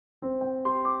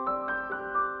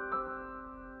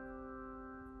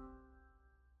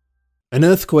An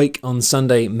earthquake on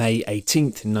Sunday, May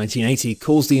 18th, 1980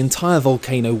 caused the entire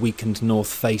volcano-weakened north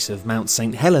face of Mount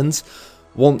St. Helens,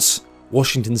 once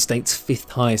Washington State's fifth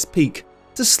highest peak,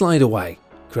 to slide away,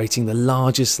 creating the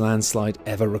largest landslide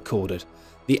ever recorded.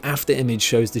 The after image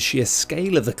shows the sheer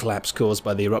scale of the collapse caused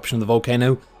by the eruption of the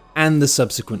volcano and the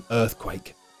subsequent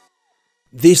earthquake.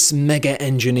 This mega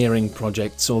engineering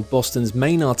project saw Boston's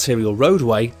main arterial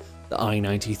roadway, the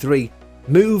I-93,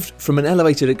 moved from an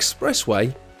elevated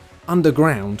expressway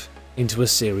underground into a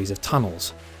series of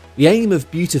tunnels. The aim of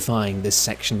beautifying this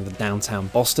section of downtown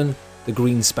Boston, the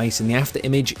green space in the after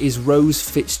image, is Rose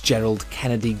Fitzgerald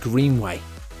Kennedy Greenway,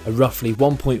 a roughly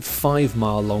 1.5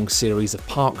 mile long series of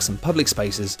parks and public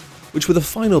spaces which were the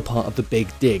final part of the Big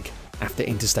Dig after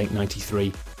Interstate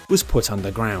 93 was put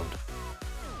underground.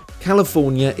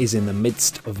 California is in the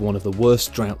midst of one of the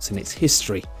worst droughts in its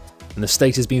history, and the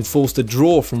state has been forced to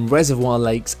draw from reservoir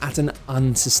lakes at an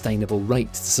unsustainable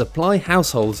rate to supply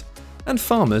households and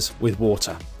farmers with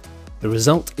water. The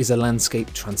result is a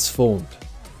landscape transformed.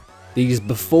 These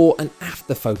before and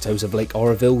after photos of Lake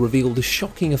Oroville reveal the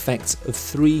shocking effects of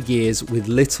 3 years with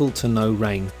little to no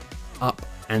rain up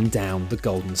and down the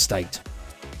Golden State.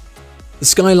 The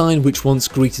skyline, which once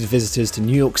greeted visitors to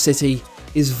New York City,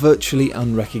 is virtually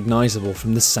unrecognisable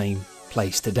from the same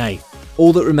place today.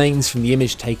 All that remains from the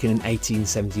image taken in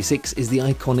 1876 is the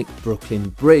iconic Brooklyn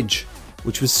Bridge,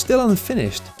 which was still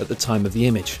unfinished at the time of the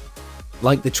image.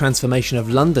 Like the transformation of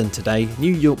London today,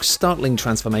 New York's startling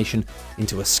transformation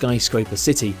into a skyscraper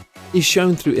city is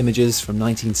shown through images from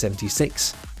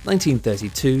 1976,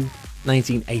 1932,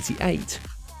 1988,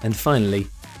 and finally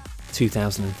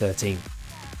 2013.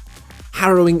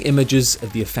 Harrowing images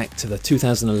of the effect of the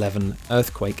 2011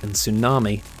 earthquake and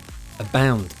tsunami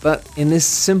abound, but in this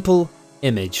simple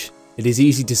image, it is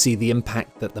easy to see the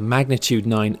impact that the magnitude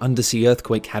 9 undersea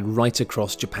earthquake had right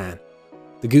across Japan.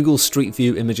 The Google Street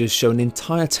View images show an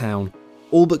entire town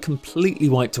all but completely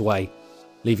wiped away,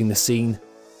 leaving the scene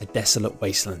a desolate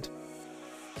wasteland.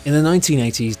 In the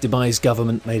 1980s, Dubai's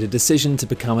government made a decision to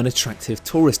become an attractive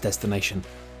tourist destination,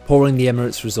 pouring the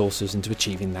Emirates' resources into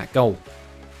achieving that goal.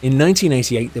 In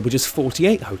 1988, there were just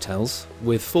 48 hotels,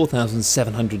 with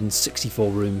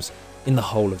 4,764 rooms in the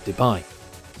whole of Dubai.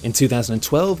 In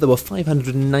 2012, there were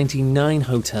 599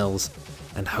 hotels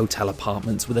and hotel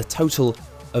apartments with a total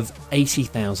of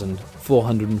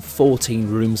 80,414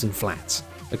 rooms and flats,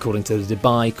 according to the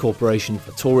Dubai Corporation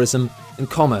for Tourism and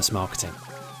Commerce Marketing.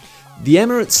 The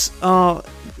Emirates are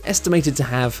estimated to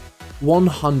have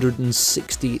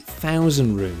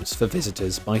 160,000 rooms for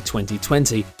visitors by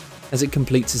 2020, as it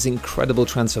completes its incredible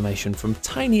transformation from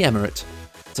tiny emirate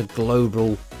to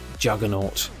global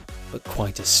juggernaut, but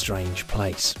quite a strange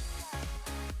place.